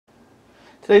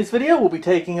Today's video we'll be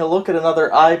taking a look at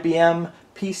another IBM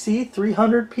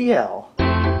PC300 PL.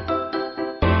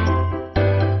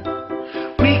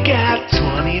 We got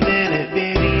 20-minute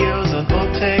videos on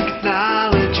old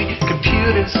technology,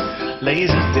 computers,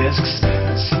 laser discs,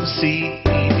 and some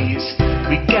CDs.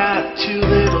 We got two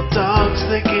little dogs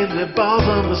licking their balls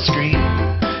on the screen,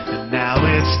 and now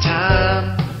it's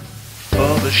time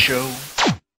for the show.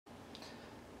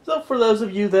 So for those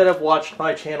of you that have watched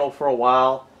my channel for a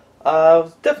while,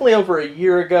 definitely over a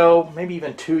year ago, maybe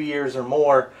even 2 years or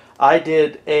more, I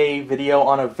did a video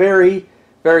on a very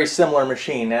similar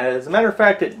machine. As a matter of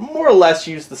fact, it more or less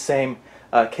used the same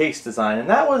case design, and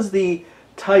that was the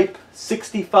Type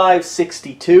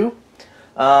 6562.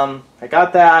 I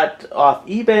got that off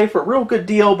eBay for a real good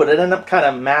deal, but it ended up kind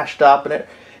of mashed up, and it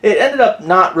ended up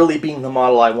not really being the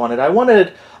model I wanted. I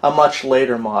wanted a much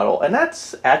later model, and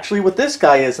that's actually what this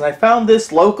guy is. And I found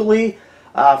this locally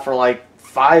for like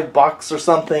 $5 or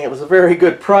something. It was a very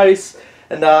good price,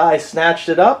 and I snatched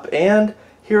it up, and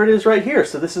here it is right here.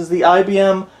 So this is the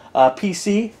IBM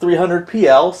PC300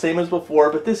 PL, same as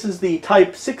before, but this is the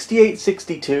Type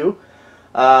 6862,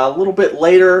 a little bit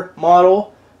later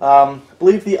model. I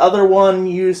believe the other one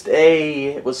used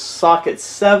it was socket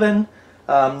 7.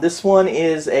 This one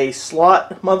is a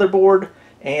slot motherboard,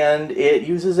 and it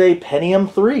uses a Pentium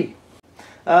III.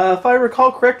 If I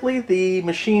recall correctly, the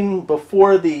machine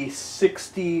before the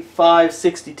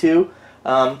 6562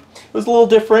 was a little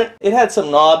different. It had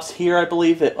some knobs here, I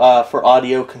believe, for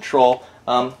audio control.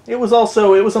 It was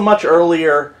a much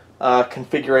earlier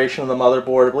configuration of the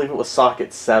motherboard. I believe it was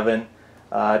socket 7.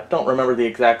 I don't remember the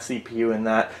exact CPU in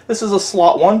that. This is a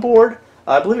slot 1 board.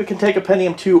 I believe it can take a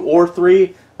Pentium II or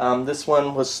III. This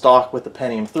one was stock with the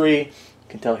Pentium III. You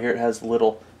can tell here it has the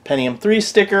little Pentium III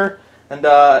sticker, and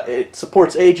it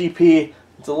supports AGP.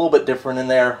 It's a little bit different in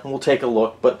there, and we'll take a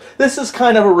look. But this is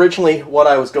kind of originally what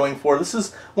I was going for. This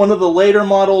is one of the later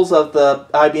models of the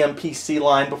IBM PC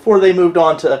line before they moved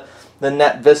on to the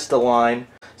Net Vista line.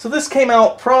 So this came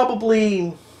out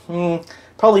probably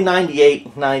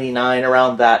 98, 99,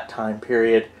 around that time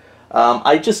period.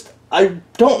 I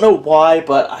don't know why,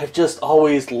 but I've just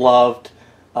always loved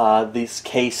these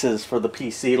cases for the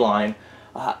PC line.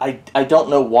 I don't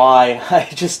know why. I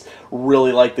just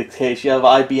really like the case. You have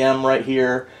IBM right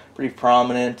here, pretty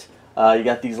prominent. You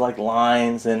got these like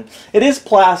lines, and it is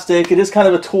plastic. It is kind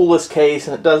of a toolless case,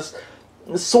 and it does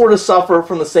sort of suffer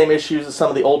from the same issues as some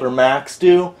of the older Macs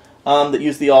do, that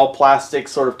use the all plastic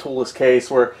sort of toolless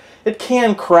case, where it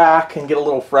can crack and get a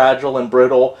little fragile and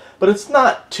brittle, but it's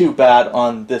not too bad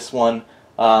on this one.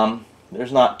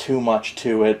 There's not too much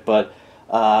to it, but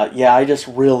yeah, I just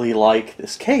really like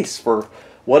this case for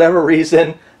whatever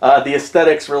reason. The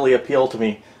aesthetics really appeal to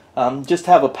me. Just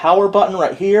have a power button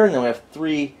right here, and then we have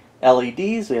 3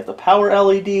 LEDs. We have the power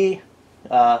LED.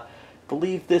 I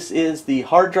believe this is the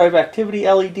hard drive activity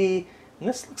LED, and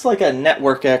this looks like a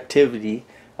network activity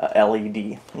LED.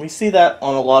 And we see that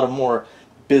on a lot of more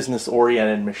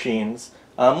business-oriented machines,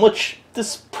 which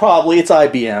it's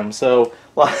IBM, so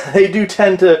they do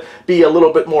tend to be a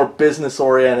little bit more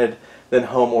business-oriented than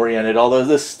home-oriented, although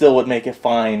this still would make a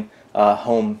fine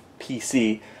home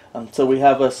PC. So we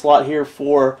have a slot here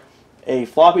for a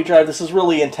floppy drive. This is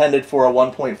really intended for a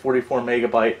 1.44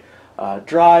 megabyte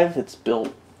drive. It's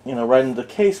built, right into the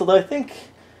case, although I think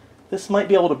this might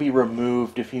be able to be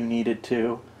removed if you needed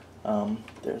to.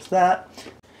 There's that.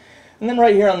 And then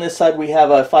right here on this side we have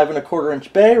a 5¼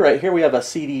 inch bay. Right here we have a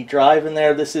CD drive in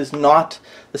there. This is not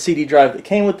the CD drive that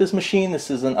came with this machine. This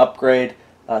is an upgrade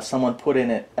someone put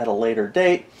in it at a later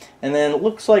date. And then it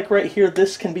looks like right here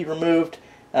this can be removed,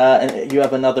 and you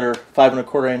have another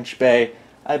 5¼ inch bay.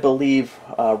 I believe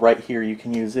right here you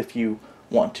can use if you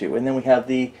want to. And then we have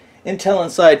the Intel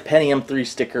Inside Pentium III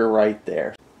sticker right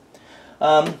there.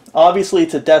 Obviously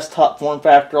it's a desktop form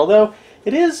factor, although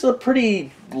it is a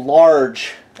pretty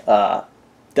large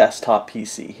desktop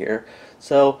PC here.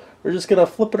 So we're just going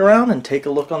to flip it around and take a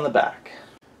look on the back.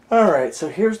 Alright, so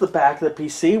here's the back of the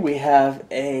PC. We have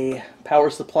a power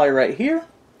supply right here.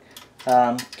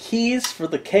 Keys for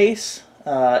the case.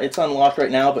 It's unlocked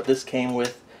right now, but this came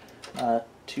with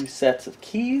 2 sets of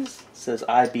keys. It says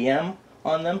IBM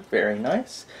on them. Very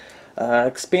nice.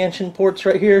 Expansion ports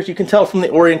right here. As you can tell from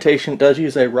the orientation, it does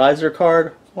use a riser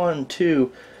card. 1,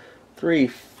 2, 3,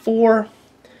 4.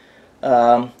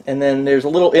 And then there's a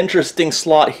little interesting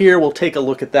slot here. We'll take a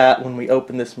look at that when we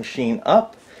open this machine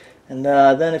up. And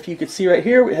then if you could see right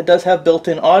here, it does have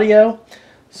built-in audio.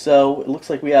 So it looks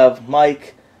like we have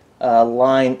mic,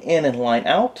 line in and line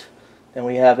out. Then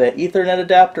we have an Ethernet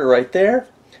adapter right there,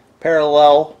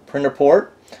 parallel printer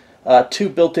port. two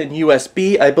built-in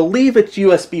USB. I believe it's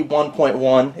USB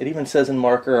 1.1. It even says in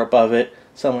marker above it,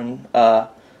 someone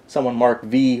marked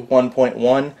V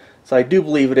 1.1. So I do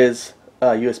believe it is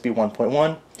USB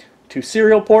 1.1. Two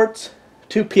serial ports,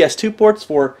 two PS2 ports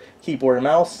for keyboard and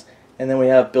mouse, and then we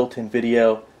have built-in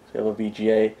video. So we have a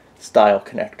VGA style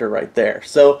connector right there.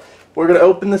 So we're going to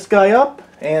open this guy up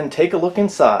and take a look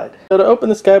inside. So to open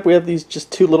this guy up, we have these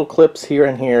just two little clips here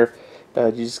and here.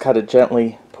 You just kind of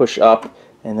gently push up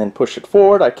and then push it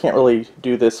forward. I can't really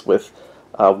do this with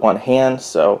one hand,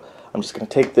 so I'm just going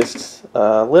to take this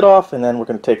lid off and then we're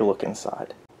going to take a look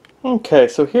inside. Okay,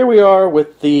 so here we are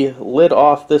with the lid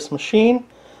off this machine.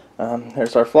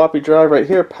 There's our floppy drive right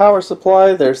here, power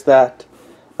supply. There's that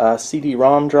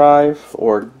CD-ROM drive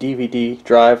or DVD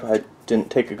drive. I didn't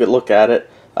take a good look at it.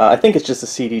 I think it's just a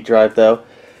CD drive though.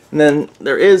 And then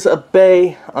there is a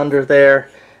bay under there.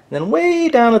 And then way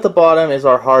down at the bottom is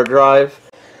our hard drive.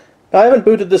 Now, I haven't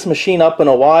booted this machine up in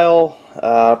a while,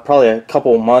 probably a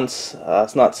couple months.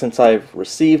 It's not since I've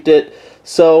received it.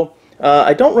 So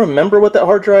I don't remember what that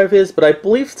hard drive is, but I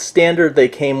believe standard they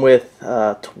came with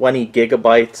 20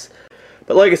 gigabytes.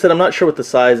 But like I said, I'm not sure what the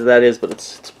size of that is, but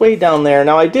it's way down there.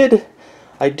 Now I do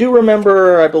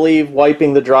remember, I believe,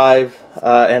 wiping the drive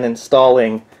and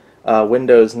installing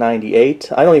Windows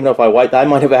 98. I don't even know if I wiped that. I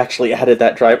might have actually added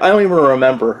that drive. I don't even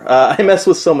remember. I mess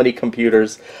with so many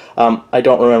computers. I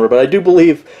don't remember, but I do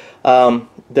believe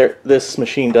this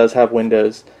machine does have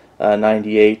Windows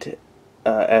 98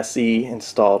 SE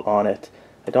installed on it.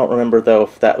 I don't remember though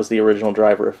if that was the original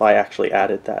drive or if I actually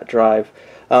added that drive.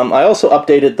 I also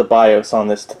updated the BIOS on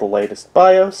this to the latest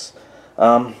BIOS.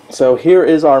 So here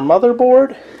is our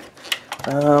motherboard.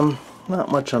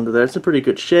 Not much under there. It's in pretty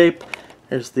good shape.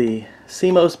 There's the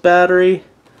CMOS battery.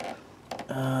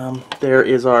 There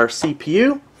is our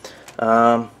CPU.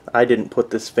 I didn't put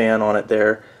this fan on it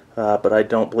there, but I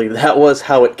don't believe that was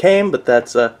how it came, but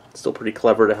that's still pretty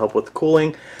clever to help with the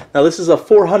cooling. Now this is a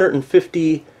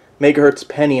 450 megahertz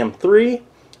Pentium III,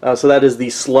 so that is the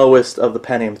slowest of the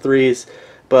Pentium IIIs.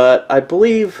 But I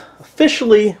believe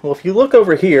officially, well, if you look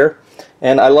over here,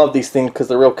 and I love these things because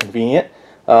they're real convenient,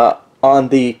 on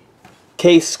the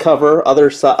case cover,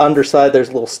 underside, there's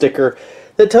a little sticker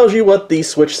that tells you what the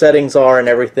switch settings are and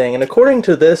everything. And according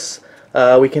to this,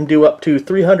 we can do up to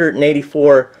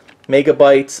 384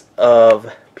 megabytes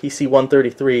of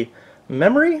PC-133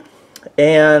 memory,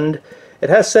 and it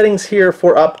has settings here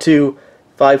for up to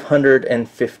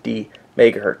 550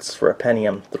 megahertz for a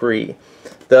Pentium III.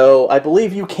 Though I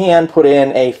believe you can put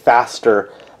in a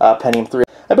faster Pentium III.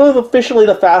 I believe officially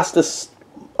the fastest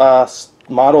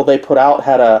model they put out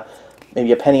had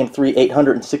maybe a Pentium III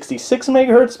 866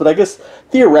 megahertz, but I guess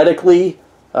theoretically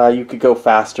you could go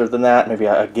faster than that, maybe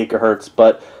a gigahertz.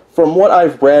 But from what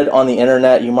I've read on the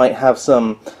internet, you might have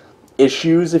some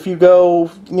issues if you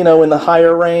go, in the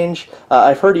higher range.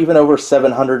 I've heard even over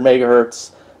 700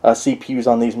 megahertz CPUs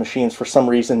on these machines, for some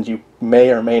reason you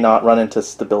may or may not run into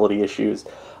stability issues.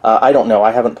 I don't know.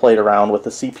 I haven't played around with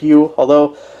the CPU,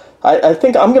 although I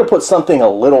think I'm going to put something a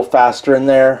little faster in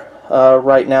there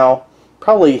right now.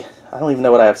 Probably, I don't even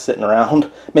know what I have sitting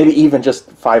around. Maybe even just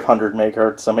 500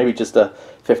 megahertz, so maybe just a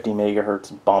 50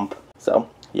 megahertz bump. So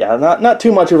yeah, not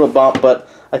too much of a bump, but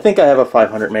I think I have a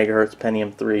 500 megahertz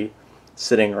Pentium III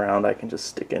sitting around. I can just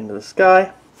stick into this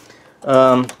guy.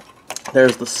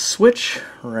 There's the switch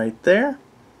right there.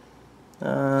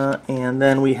 And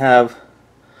then we have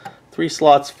 3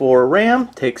 slots for RAM.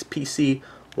 Takes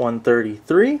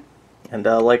PC-133. And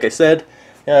like I said,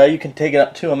 you can take it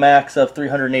up to a max of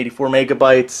 384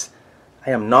 megabytes.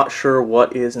 I am not sure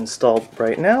what is installed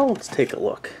right now. Let's take a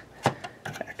look.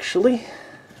 Actually,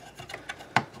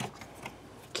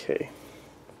 okay.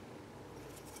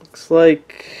 Looks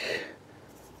like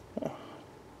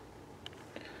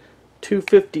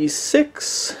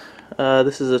 256.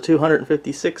 This is a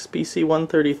 256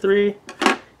 PC-133,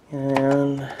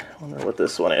 and I wonder what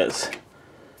this one is.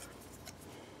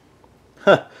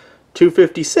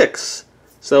 256.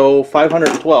 So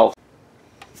 512.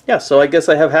 Yeah, so I guess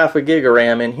I have half a gig of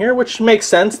RAM in here, which makes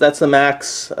sense. That's the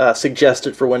max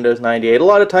suggested for Windows 98. A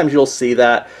lot of times you'll see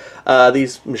that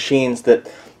these machines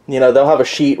that, they'll have a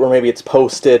sheet where maybe it's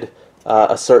posted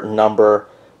a certain number,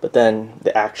 but then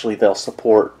they'll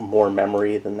support more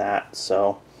memory than that.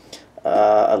 So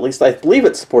at least I believe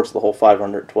it supports the whole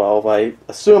 512. I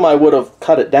assume I would have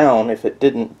cut it down if it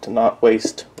didn't, to not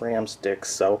waste RAM sticks.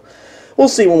 So we'll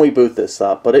see when we boot this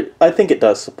up, but I think it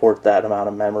does support that amount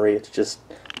of memory. It's just,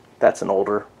 that's an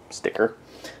older sticker.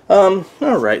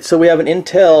 Alright, so we have an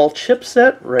Intel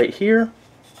chipset right here.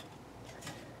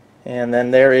 And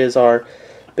then there is our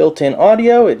built-in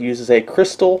audio. It uses a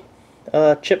crystal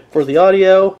chip for the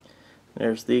audio.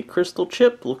 There's the crystal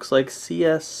chip. Looks like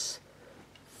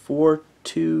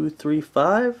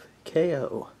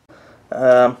CS4235KO.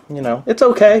 You know, it's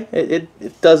okay.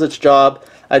 It does its job.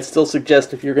 I'd still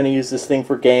suggest if you're going to use this thing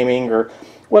for gaming or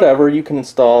whatever, you can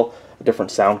install a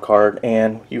different sound card,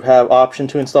 and you have option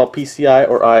to install PCI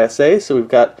or ISA. So we've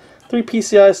got 3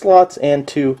 PCI slots and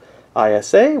 2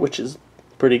 ISA, which is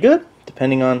pretty good,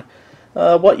 depending on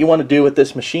what you want to do with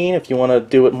this machine. If you want to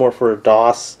do it more for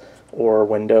DOS or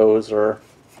Windows, or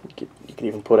you could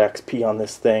even put XP on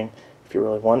this thing if you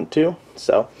really want to.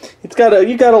 So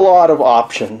you got a lot of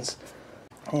options.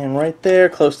 And right there,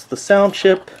 close to the sound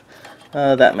chip,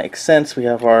 that makes sense. We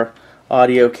have our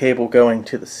audio cable going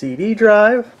to the CD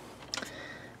drive.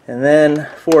 And then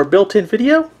for built-in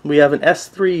video, we have an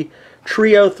S3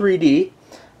 Trio 3D.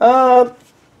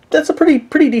 That's a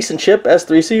pretty decent chip,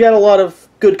 S3, so you got a lot of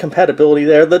good compatibility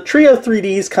there. The Trio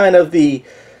 3D is kind of the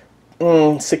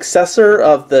successor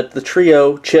of the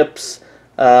Trio chips.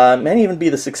 May even be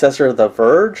the successor of the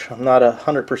Verge. I'm not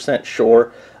 100%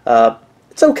 sure.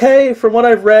 It's okay from what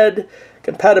I've read.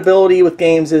 Compatibility with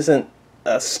games isn't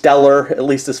stellar, at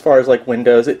least as far as like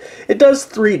Windows. It does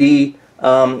 3D.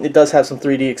 It does have some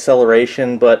 3D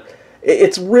acceleration, but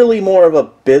it's really more of a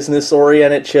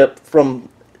business-oriented chip. From,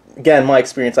 again, my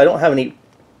experience, I don't have any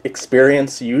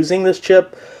experience using this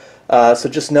chip, so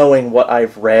just knowing what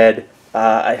I've read,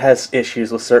 it has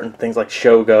issues with certain things like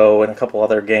Shogo and a couple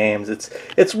other games.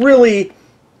 It's really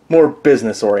more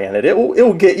business-oriented. It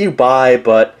will get you by,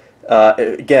 but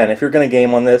again, if you're going to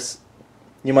game on this,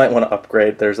 you might want to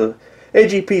upgrade. There's a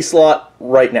AGP slot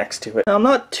right next to it. Now, I'm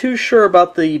not too sure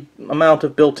about the amount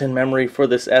of built-in memory for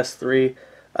this S3.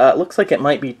 It looks like it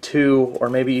might be 2 or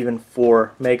maybe even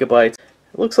 4 megabytes.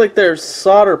 It looks like there's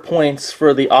solder points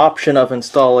for the option of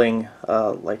installing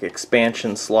like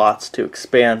expansion slots to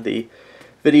expand the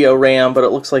video RAM, but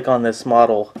it looks like on this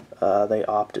model they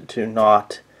opted to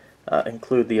not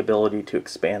include the ability to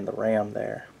expand the RAM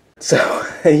there. So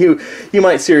you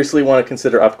might seriously want to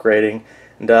consider upgrading,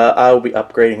 and I will be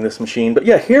upgrading this machine. But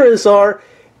yeah, here is our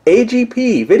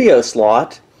AGP video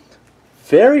slot,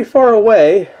 very far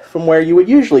away from where you would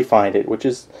usually find it, which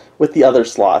is with the other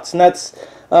slots. And that's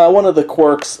one of the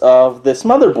quirks of this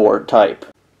motherboard type.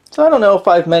 So I don't know if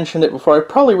I've mentioned it before. I've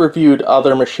probably reviewed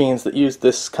other machines that use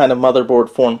this kind of motherboard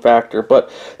form factor,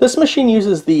 but this machine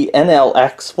uses the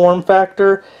NLX form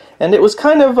factor, and it was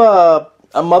kind of a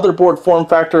motherboard form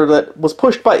factor that was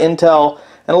pushed by Intel,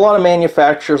 and a lot of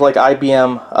manufacturers like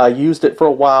IBM used it for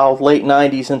a while, late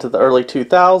 90s into the early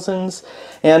 2000s,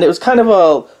 and it was kind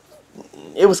of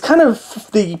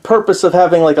the purpose of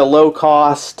having like a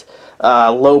low-cost,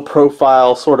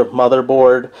 low-profile sort of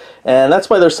motherboard, and that's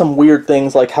why there's some weird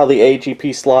things like how the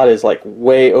AGP slot is like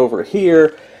way over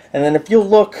here, and then if you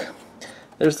look,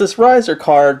 there's this riser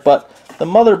card, but the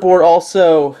motherboard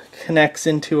also connects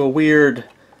into a weird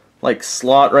like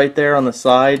slot right there on the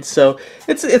side, so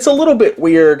it's a little bit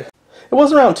weird. It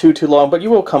wasn't around too long, but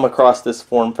you will come across this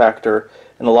form factor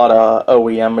in a lot of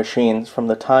OEM machines from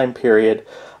the time period.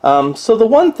 So the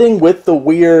one thing with the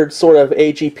weird sort of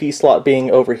AGP slot being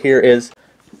over here is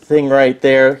thing right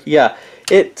there. Yeah,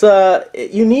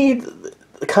 you need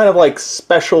kind of like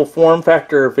special form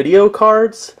factor video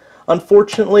cards,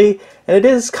 unfortunately, and it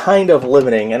is kind of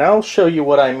limiting, and I'll show you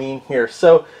what I mean here.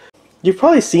 So you've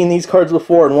probably seen these cards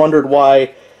before and wondered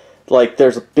why like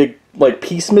there's a big like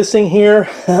piece missing here.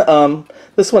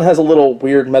 This one has a little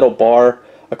weird metal bar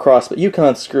across, but you can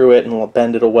unscrew it and it'll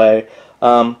bend it away.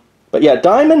 But yeah,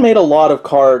 Diamond made a lot of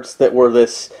cards that were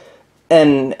this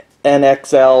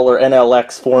NXL or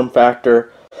NLX form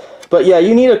factor. But yeah,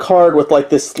 you need a card with like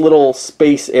this little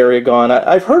space area gone.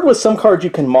 I've heard with some cards you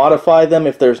can modify them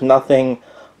if there's nothing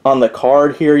on the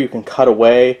card here, you can cut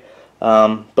away.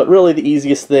 But really the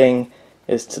easiest thing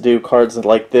is to do cards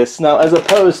like this. Now, as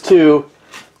opposed to,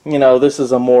 you know, this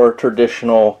is a more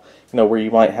traditional, you know, where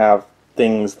you might have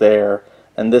things there,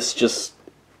 and this just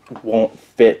won't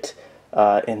fit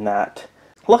in that.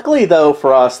 Luckily, though,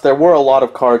 for us, there were a lot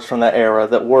of cards from that era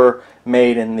that were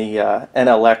made in the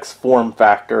NLX form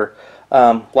factor,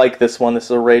 like this one. This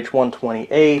is a Rage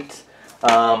 128.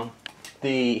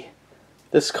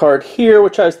 This card here,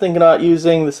 which I was thinking about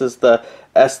using, this is the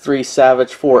S3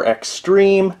 Savage 4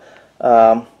 Extreme.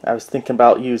 I was thinking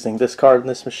about using this card in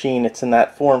this machine. It's in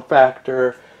that form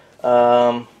factor.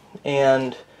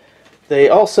 And they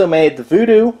also made the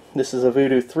Voodoo. This is a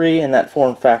Voodoo 3 in that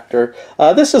form factor.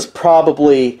 This is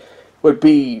probably would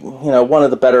be, you know, one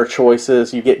of the better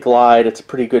choices. You get Glide. It's a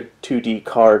pretty good 2D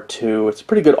card too. It's a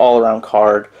pretty good all-around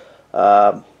card,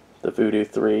 the Voodoo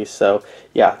 3. So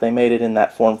yeah, they made it in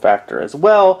that form factor as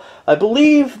well. I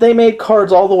believe they made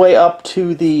cards all the way up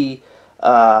to the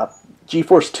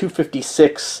GeForce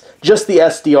 256, just the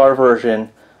SDR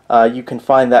version. You can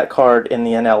find that card in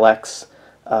the NLX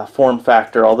form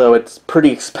factor, although it's pretty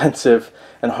expensive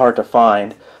and hard to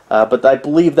find. But I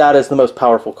believe that is the most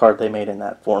powerful card they made in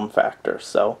that form factor.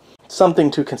 So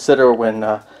something to consider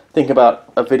when thinking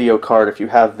about a video card if you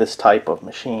have this type of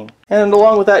machine. And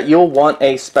along with that, you'll want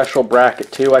a special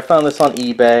bracket too. I found this on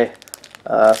eBay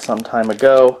some time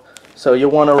ago. So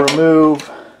you'll want to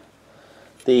remove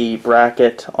the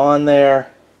bracket on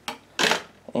there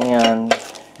and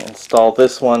install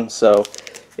this one so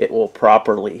it will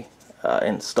properly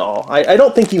install. I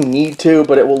don't think you need to,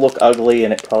 but it will look ugly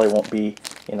and it probably won't be,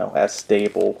 you know, as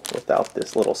stable without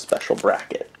this little special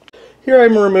bracket. Here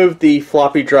I'm going to remove the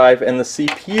floppy drive and the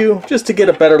CPU just to get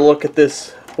a better look at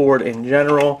this board in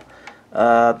general.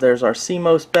 There's our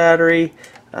CMOS battery.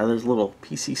 There's a little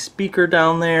PC speaker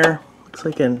down there. Looks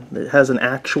like it has an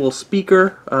actual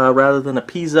speaker rather than a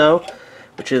piezo,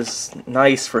 which is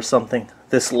nice for something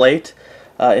this late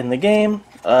in the game.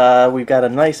 We've got a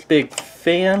nice big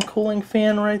fan, cooling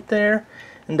fan right there.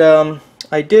 And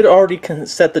I did already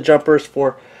set the jumpers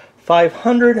for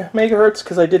 500 megahertz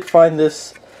because I did find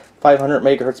this 500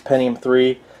 megahertz Pentium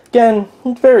III. Again,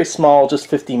 very small, just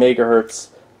 50 megahertz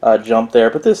jump there.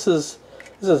 But this is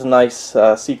nice.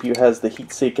 CPU has the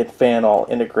heatsink and fan all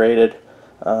integrated.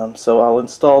 So I'll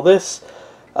install this.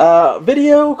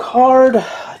 Video card,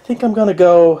 I think I'm going to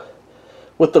go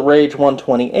with the Rage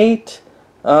 128.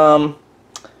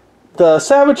 The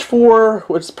Savage 4,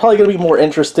 which is probably going to be more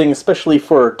interesting, especially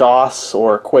for DOS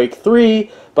or Quake 3,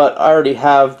 but I already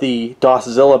have the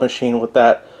DOSzilla machine with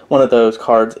one of those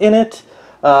cards in it.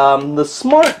 The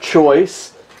smart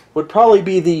choice would probably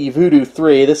be the Voodoo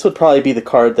 3. This would probably be the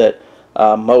card that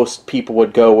most people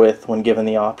would go with when given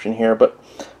the option here, but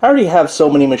I already have so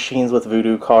many machines with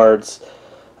Voodoo cards.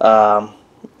 I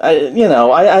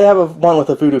have one with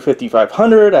a Voodoo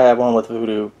 5500, I have one with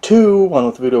Voodoo 2, one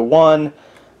with Voodoo 1.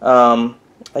 I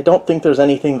don't think there's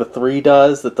anything the 3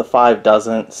 does that the 5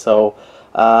 doesn't, so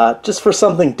just for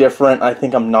something different, I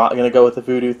think I'm not going to go with the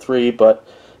Voodoo 3, but,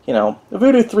 you know, a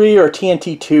Voodoo 3 or a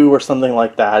TNT 2 or something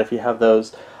like that, if you have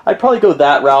those. I'd probably go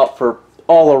that route for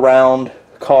all-around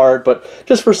card, but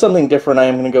just for something different, I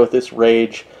am going to go with this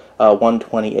Rage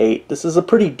 128. This is a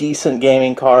pretty decent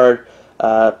gaming card,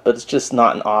 but it's just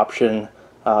not an option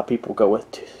people go with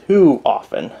too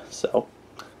often, so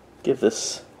give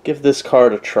this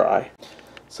card a try.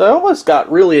 So I almost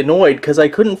got really annoyed because I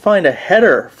couldn't find a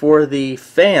header for the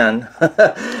fan,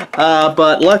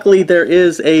 but luckily there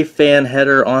is a fan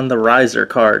header on the riser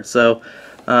card, so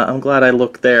I'm glad I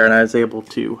looked there and I was able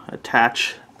to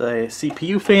attach the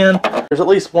CPU fan. There's at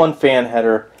least one fan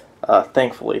header,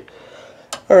 thankfully.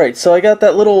 Alright, so I got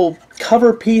that little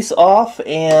cover piece off,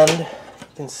 and you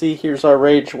can see here's our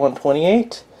Rage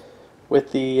 128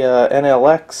 with the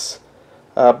NLX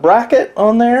bracket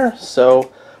on there.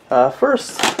 So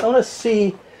first I want to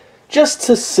see,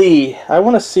 I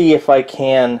want to see if I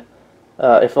can,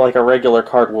 if like a regular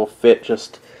card will fit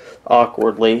just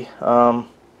awkwardly. I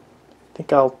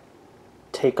think I'll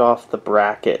take off the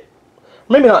bracket.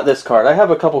 Maybe not this card. I have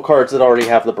a couple cards that already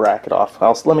have the bracket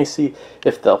off. Let me see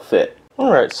if they'll fit.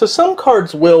 Alright, so some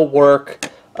cards will work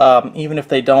even if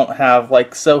they don't have,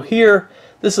 like, so here,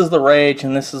 this is the Rage,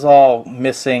 and this is all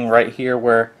missing right here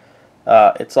where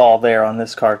it's all there on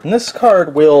this card. And this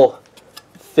card will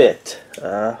fit.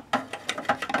 So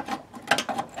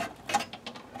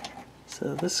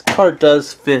this card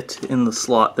does fit in the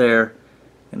slot there,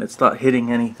 and it's not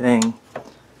hitting anything.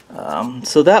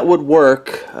 So that would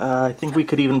work. I think we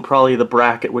could even probably, the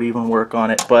bracket would even work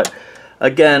on it. But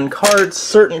again,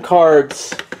 certain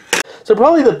cards. So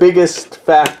probably the biggest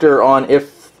factor on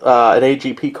if an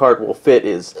AGP card will fit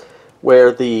is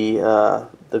where the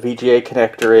VGA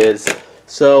connector is.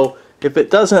 So if it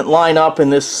doesn't line up in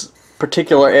this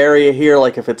particular area here,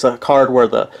 like if it's a card where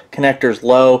the connector's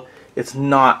low, it's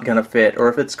not going to fit. Or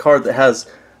if it's a card that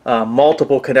has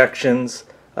multiple connections,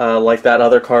 like that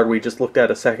other card we just looked at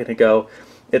a second ago,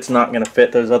 it's not going to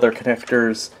fit. Those other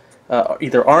connectors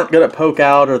either aren't going to poke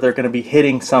out or they're going to be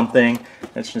hitting something.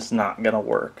 It's just not going to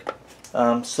work.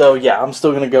 So yeah, I'm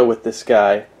still going to go with this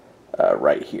guy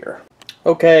right here.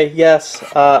 Okay, yes,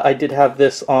 I did have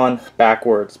this on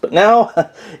backwards, but now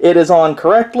it is on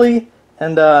correctly,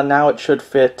 and now it should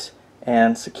fit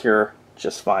and secure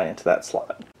just fine into that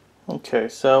slot. Okay,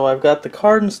 so I've got the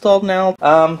card installed now.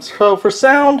 So for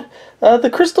sound, the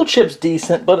crystal chip's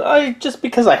decent, but just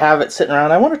because I have it sitting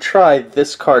around, I want to try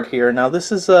this card here. Now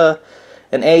this is an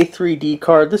A3D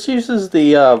card. This uses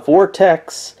the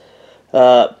Vortex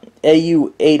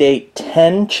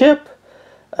AU8810 chip.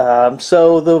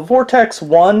 So the Vortex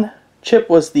 1 chip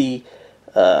was the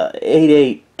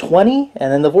 8820,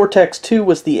 and then the Vortex 2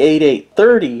 was the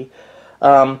 8830.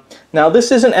 Now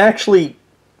this isn't actually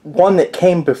one that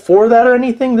came before that or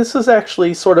anything. This is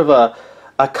actually sort of a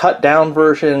cut down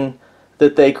version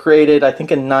that they created, I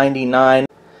think in '99.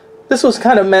 This was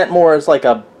kind of meant more as like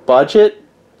a budget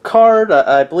card.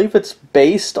 I believe it's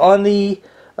based on the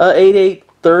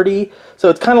 8830, so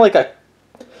it's kind of like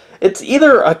it's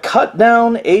either a cut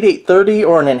down 8830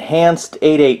 or an enhanced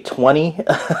 8820.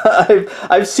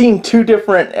 I've seen two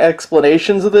different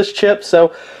explanations of this chip,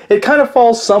 so it kind of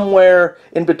falls somewhere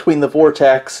in between the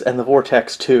Vortex and the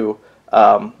Vortex 2.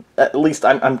 At least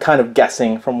I'm kind of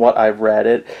guessing from what I've read.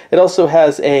 It also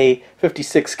has a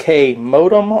 56K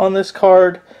modem on this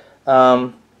card.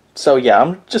 So yeah,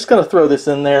 I'm just going to throw this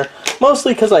in there,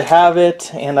 mostly because I have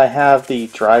it, and I have the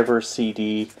driver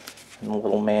CD and the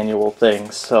little manual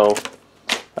things. So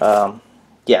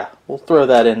yeah, we'll throw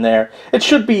that in there. It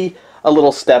should be a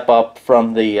little step up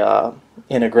from the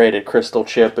integrated crystal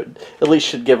chip. It at least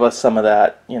should give us some of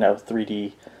that, you know,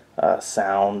 3D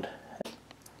sound.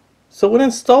 So when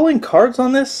installing cards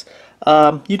on this,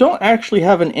 you don't actually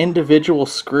have an individual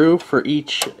screw for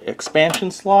each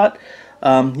expansion slot.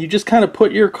 You just kind of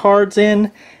put your cards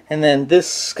in, and then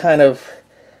this kind of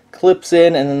clips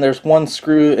in, and then there's one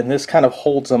screw, and this kind of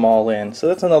holds them all in. So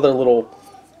that's another little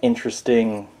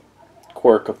interesting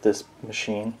quirk of this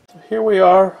machine. So here we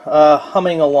are,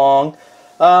 humming along.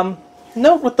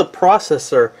 Note with the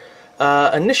processor,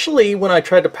 initially when I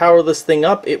tried to power this thing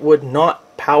up, it would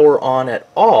not power on at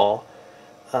all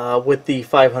with the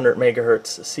 500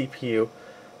 megahertz CPU.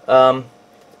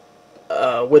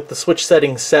 With the switch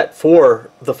settings set for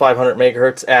the 500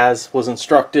 megahertz as was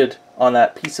instructed on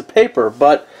that piece of paper,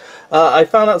 but I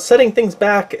found out setting things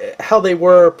back how they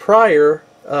were prior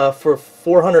for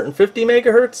 450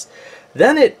 megahertz,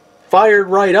 then it fired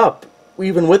right up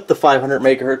even with the 500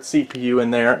 megahertz CPU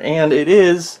in there, and it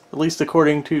is, at least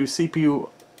according to CPU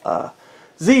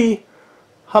Z,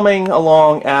 humming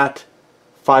along at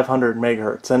 500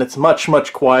 megahertz, and it's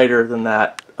much quieter than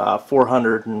that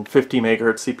 450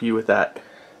 megahertz CPU with that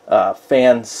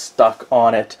fan stuck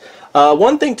on it.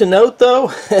 One thing to note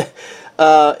though,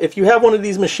 if you have one of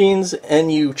these machines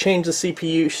and you change the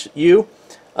CPU,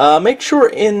 make sure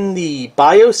in the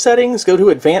BIOS settings, go to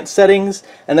advanced settings,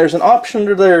 and there's an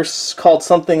option there called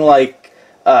something like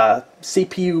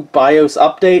CPU BIOS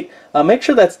update. Make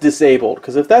sure that's disabled,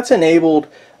 because if that's enabled,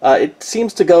 it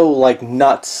seems to go like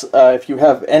nuts if you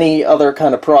have any other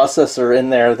kind of processor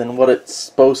in there than what it's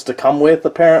supposed to come with,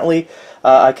 apparently.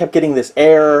 I kept getting this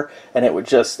error, and it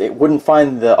wouldn't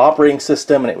find the operating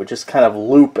system, and it would just kind of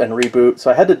loop and reboot, so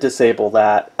I had to disable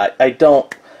that. I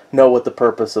don't know what the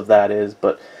purpose of that is,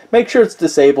 but make sure it's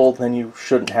disabled, then you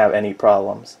shouldn't have any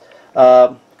problems.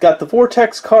 Got the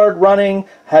Vortex card running,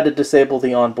 had to disable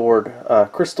the onboard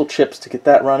crystal chips to get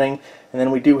that running, and then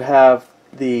we do have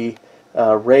the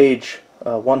Rage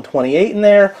 128 in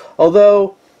there,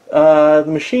 although the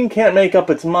machine can't make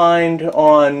up its mind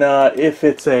on if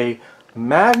it's a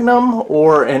Magnum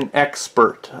or an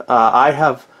Expert. I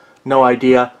have no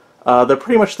idea. They're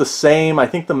pretty much the same. I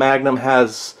think the Magnum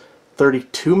has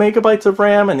 32 megabytes of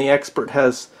RAM and the Expert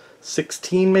has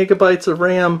 16 megabytes of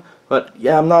RAM, but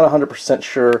yeah, I'm not 100%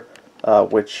 sure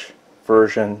which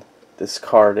version this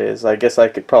card is. I guess I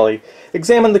could probably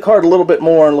examine the card a little bit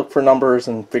more and look for numbers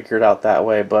and figure it out that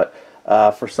way, but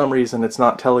for some reason it's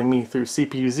not telling me through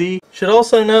CPU-Z. Should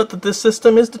also note that this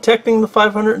system is detecting the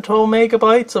 512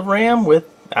 megabytes of RAM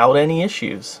without any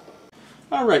issues.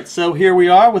 Alright, so here we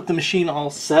are with the machine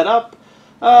all set up.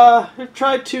 I've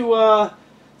tried to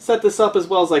set this up as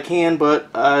well as I can, but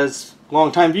as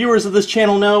longtime viewers of this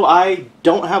channel know, I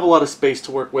don't have a lot of space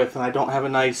to work with, and I don't have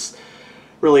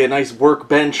really a nice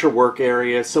workbench or work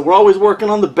area, so we're always working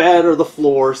on the bed or the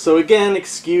floor. So again,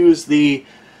 excuse the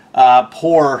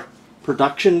poor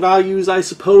production values, I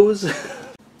suppose.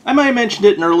 I might have mentioned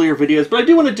it in earlier videos, but I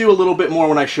do want to do a little bit more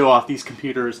when I show off these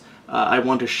computers. I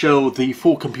want to show the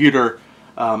full computer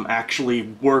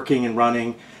actually working and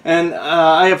running. And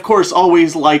I, of course,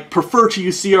 always prefer to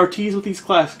use CRTs with these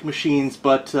classic machines,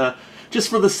 but just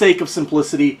for the sake of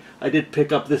simplicity, I did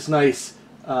pick up this nice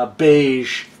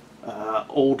beige,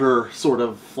 older sort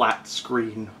of flat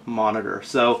screen monitor.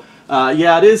 So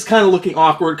yeah, it is kind of looking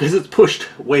awkward because it's pushed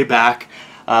way back,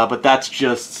 but that's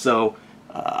just so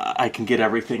I can get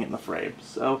everything in the frame.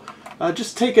 So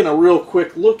just taking a real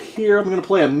quick look here, I'm going to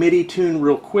play a MIDI tune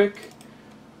real quick.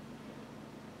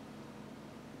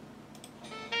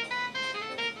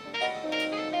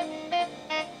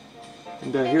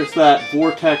 And here's that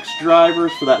Vortex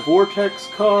drivers for that Vortex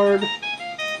card.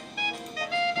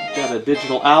 Got a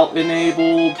digital out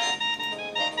enabled.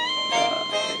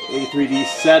 A3D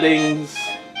settings,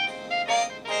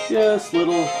 just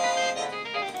little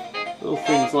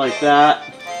things like that.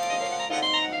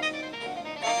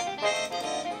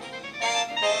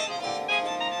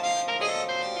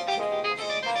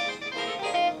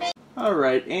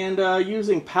 Alright, and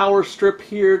using Power Strip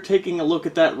here, taking a look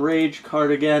at that Rage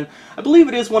card again. I believe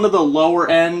it is one of the lower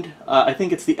end. I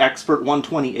think it's the Expert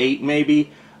 128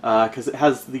 maybe, because it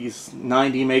has these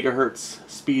 90 megahertz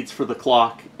speeds for the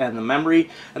clock and the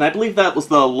memory. And I believe that was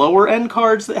the lower end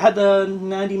cards that had the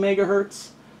 90 megahertz.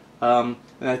 And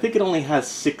I think it only has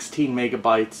 16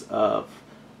 megabytes of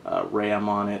RAM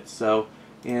on it. So,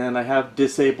 and I have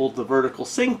disabled the vertical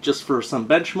sync just for some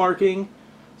benchmarking.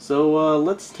 So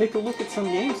let's take a look at some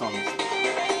games on this.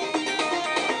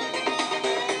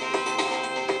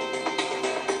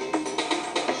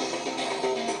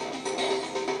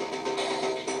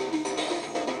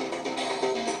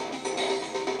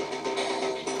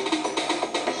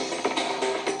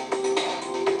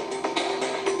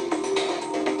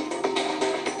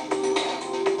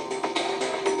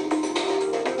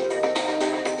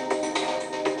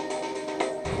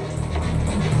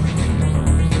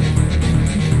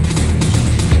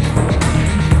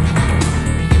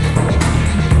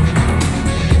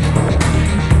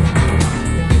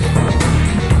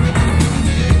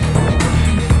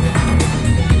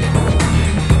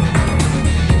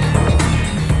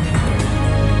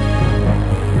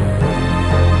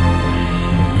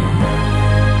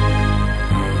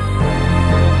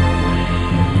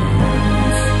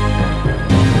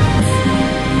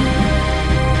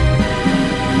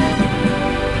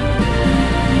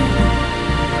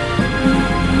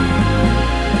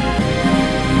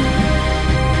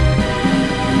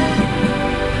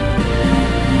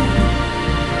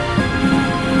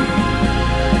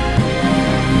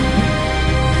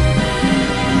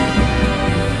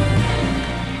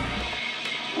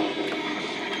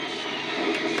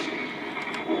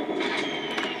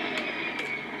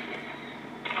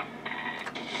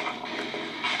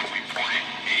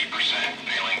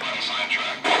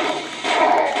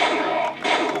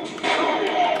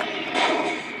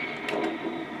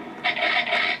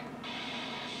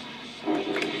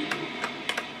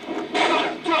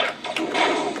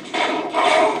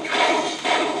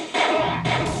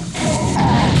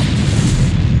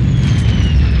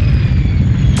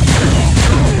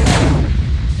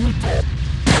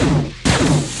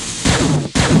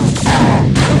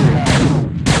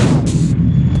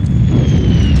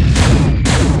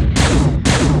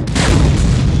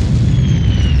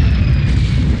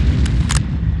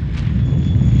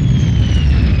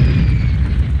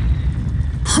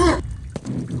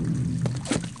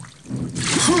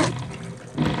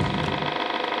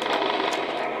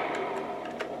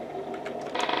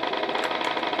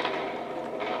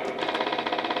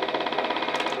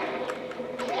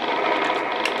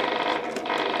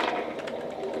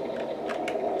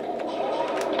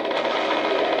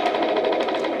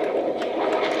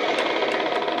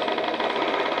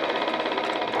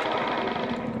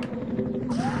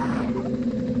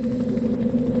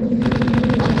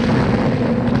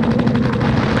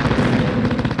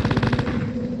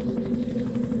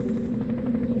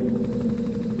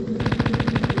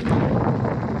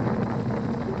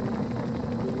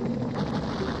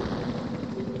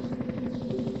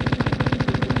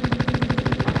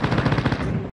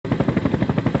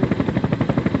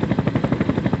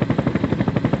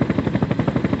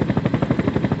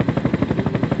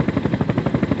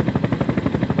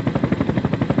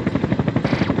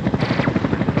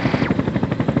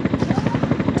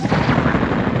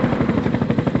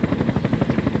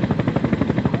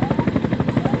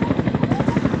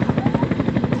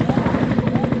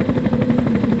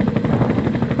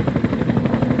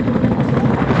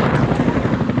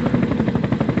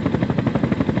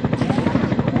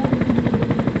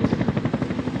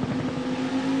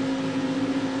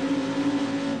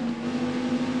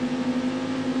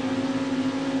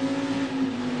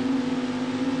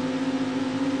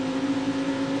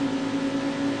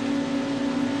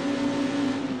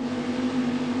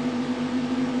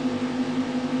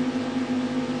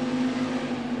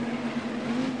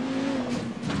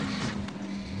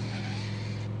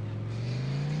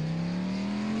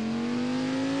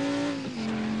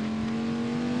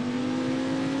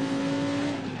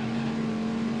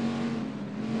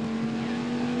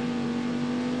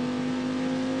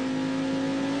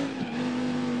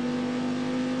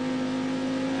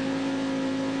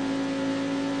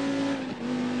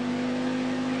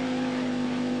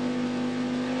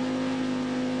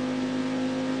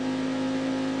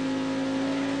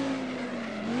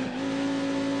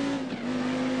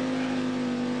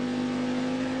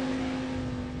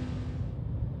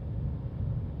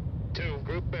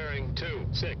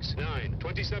 6, 9,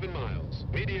 27 miles.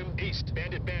 Medium, east,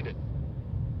 bandit, bandit.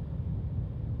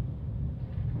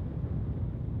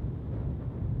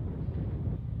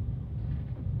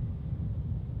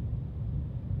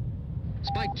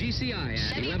 Spike GCI at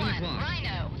Chevy 11 1, o'clock.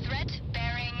 Rhino, threat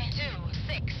bearing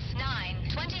 269,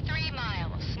 23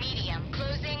 miles, medium,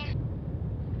 closing.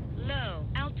 Low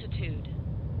altitude.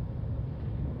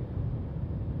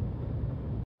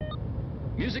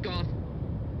 Music off.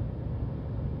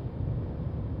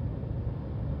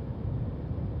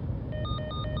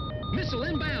 Missile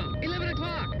inbound, 11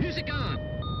 o'clock. Music on.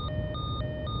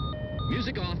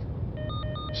 Music off.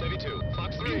 Chevy 2,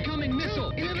 Fox 3. Incoming missile,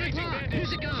 11 o'clock.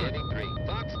 Music on. Chevy 3,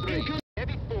 Fox 3. Incoming.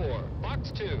 Chevy 4,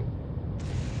 Fox 2.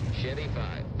 Chevy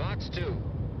 5, Fox 2.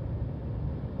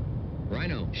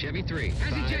 Rhino, Chevy 3.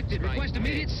 Has 5, ejected. right, Request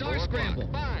immediate 8, SAR 4 scramble.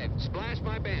 o'clock. 5, splash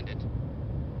by bandit.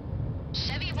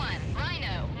 Chevy 1,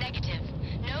 Rhino, negative.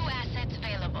 No assets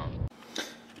available.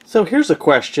 So here's a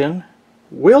question.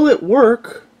 Will it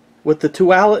work with the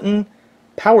Tualatin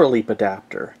power leap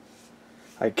adapter?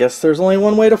 I guess there's only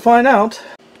one way to find out.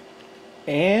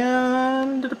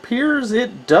 And it appears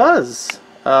it does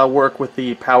work with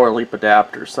the power leap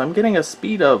adapter. So I'm getting a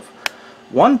speed of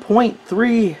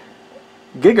 1.3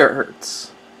 gigahertz.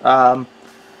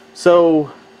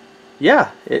 So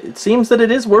yeah, it seems that it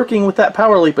is working with that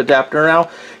power leap adapter. Now,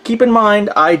 keep in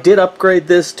mind, I did upgrade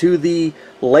this to the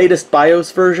latest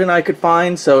BIOS version I could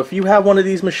find. So if you have one of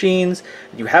these machines,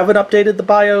 you haven't updated the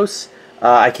BIOS,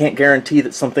 I can't guarantee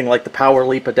that something like the power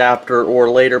leap adapter or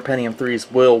later Pentium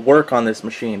 3s will work on this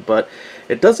machine. But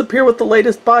it does appear with the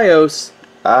latest BIOS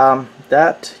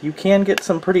that you can get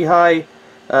some pretty high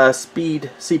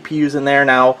speed CPUs in there.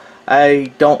 Now,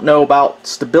 I don't know about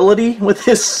stability with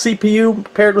this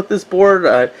CPU paired with this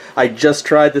board. I just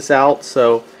tried this out,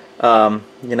 so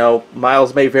you know,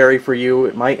 miles may vary for you.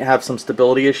 It might have some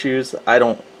stability issues. I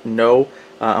don't know.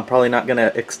 I'm probably not going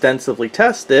to extensively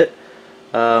test it,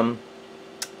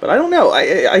 but I don't know.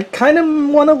 I kind of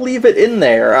want to leave it in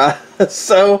there.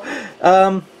 So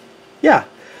yeah,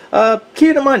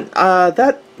 keep in mind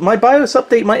that my BIOS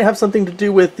update might have something to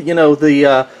do with, you know,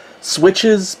 the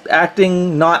switches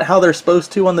acting not how they're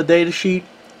supposed to on the datasheet.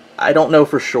 I don't know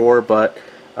for sure, but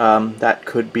that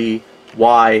could be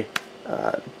why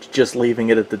just leaving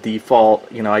it at the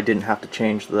default, you know, I didn't have to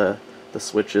change the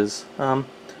switches. So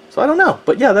I don't know,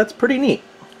 but yeah, that's pretty neat.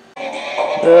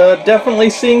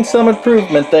 Definitely seeing some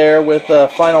improvement there with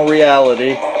Final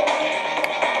Reality.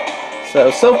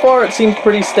 So far it seems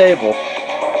pretty stable.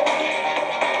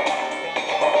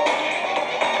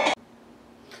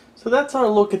 So that's our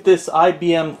look at this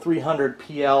IBM 300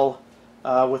 PL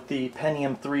with the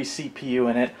Pentium III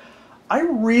CPU in it. I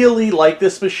really like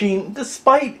this machine,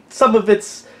 despite some of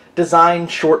its design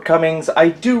shortcomings. I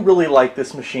do really like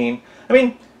this machine. I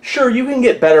mean, sure, you can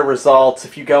get better results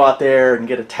if you go out there and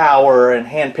get a tower and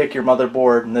handpick your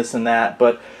motherboard and this and that,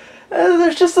 but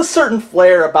there's just a certain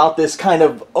flair about this kind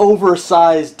of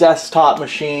oversized desktop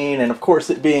machine, and of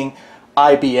course it being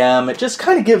IBM, it just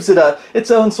kind of gives it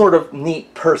its own sort of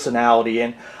neat personality.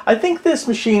 And I think this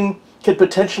machine could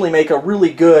potentially make a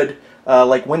really good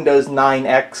like Windows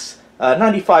 9X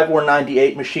 95 or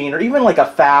 98 machine, or even like a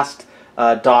fast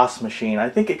DOS machine. I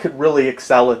think it could really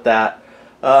excel at that.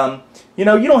 You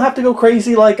know, you don't have to go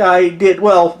crazy like I did,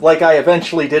 well, like I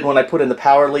eventually did when I put in the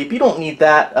Power Leap. You don't need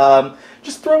that.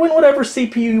 Just throw in whatever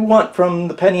CPU you want from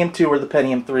the Pentium II or the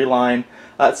Pentium III line.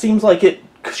 It seems like it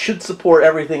should support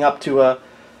everything up to a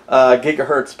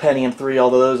gigahertz Pentium III,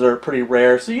 although those are pretty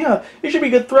rare. So yeah, you should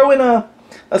be good. Throw in a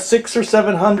 600 or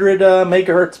 700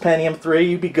 megahertz Pentium III.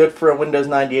 You'd be good for a Windows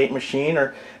 98 machine.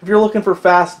 Or if you're looking for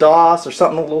fast DOS or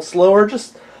something a little slower,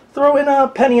 just throw in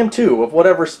a Pentium II of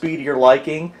whatever speed you're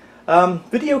liking.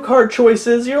 Video card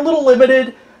choices, you're a little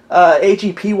limited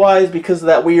AGP wise because of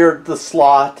that the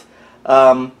slot.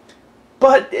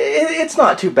 But it's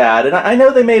not too bad, and I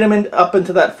know they made them up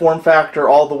into that form factor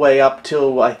all the way up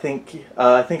to I think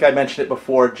I mentioned it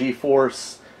before,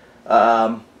 GeForce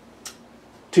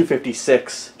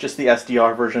 256, just the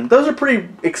SDR version. Those are pretty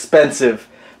expensive,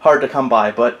 hard to come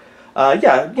by, but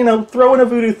yeah, you know, throw in a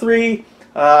Voodoo 3.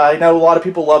 I know a lot of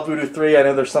people love Voodoo 3. I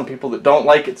know there's some people that don't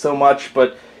like it so much,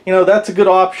 but you know, that's a good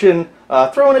option.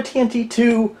 Throw in a TNT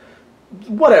 2.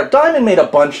 Whatever. Diamond made a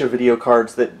bunch of video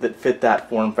cards that fit that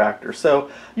form factor, so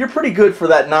you're pretty good for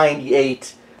that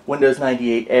 98 Windows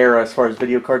 98 era as far as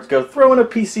video cards go. Throw in a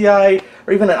PCI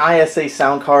or even an ISA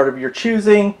sound card of your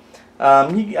choosing.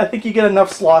 I think you get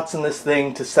enough slots in this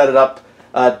thing to set it up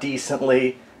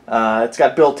decently. It's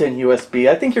got built-in USB.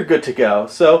 I think you're good to go.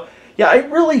 So yeah, I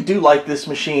really do like this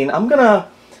machine. I'm gonna,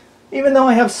 even though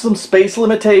I have some space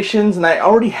limitations and I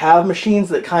already have machines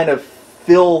that kind of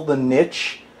fill the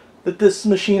niche that this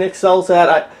machine excels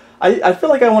at. I feel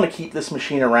like I want to keep this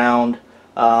machine around.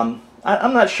 I'm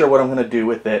not sure what I'm going to do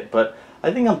with it, but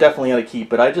I think I'm definitely going to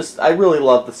keep it. I really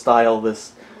love the style of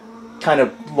this kind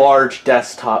of large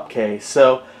desktop case.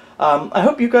 So I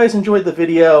hope you guys enjoyed the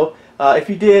video. If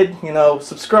you did, you know,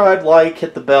 subscribe, like,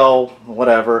 hit the bell,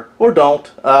 whatever, or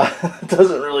don't. It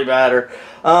doesn't really matter.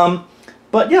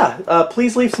 But yeah,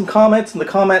 please leave some comments in the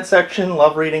comment section.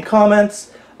 Love reading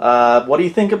comments. What do you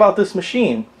think about this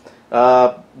machine?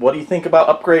 What do you think about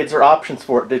upgrades or options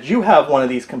for it? Did you have one of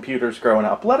these computers growing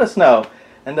up? Let us know.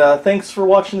 And thanks for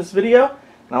watching this video,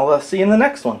 and I'll see you in the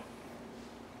next one.